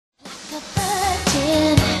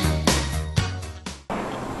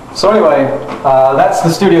So anyway, that's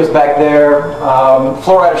the studios back there.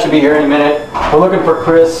 Flo Rida should be here any minute. We're looking for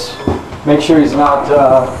Chris. Make sure he's not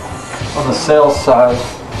on the sales side.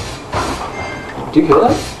 Do you hear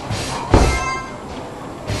that?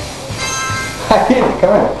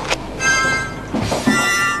 Come here.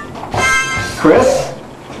 Chris?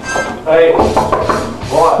 Hey.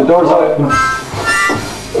 What? The door's open.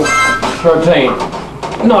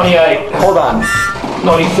 13. 98. Hold on.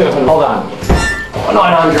 97. Hold on.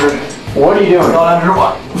 900. What are you doing? 900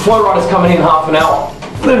 what? Flo Rida's coming in half an hour.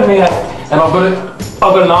 Leave me out. And I've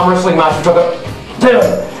got an arm wrestling match which I've got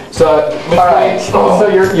 10. So, alright. So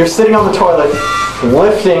you're sitting on the toilet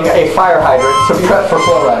lifting a fire hydrant to prep for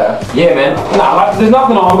Flo Rida. Yeah, man. No, like, there's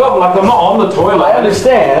nothing I've got. Like, I'm not on the toilet. I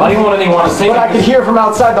understand. I didn't want anyone to see but me. I could hear from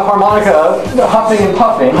outside the harmonica huffing and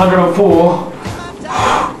puffing. 104.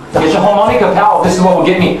 Get your harmonica, pal. This is what will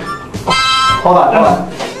get me. Hold on, hold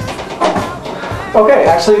on. Okay,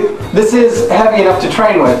 actually, this is heavy enough to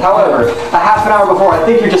train with. However, a half an hour before, I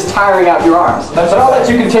think you're just tiring out your arms. But I'll let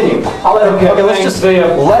you continue. I'll let him. Okay, let's just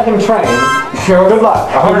let him train. Sure. Good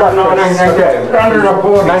luck. Good luck, Chris. Okay.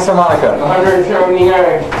 104. Nice harmonica.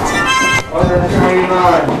 178.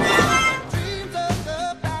 179.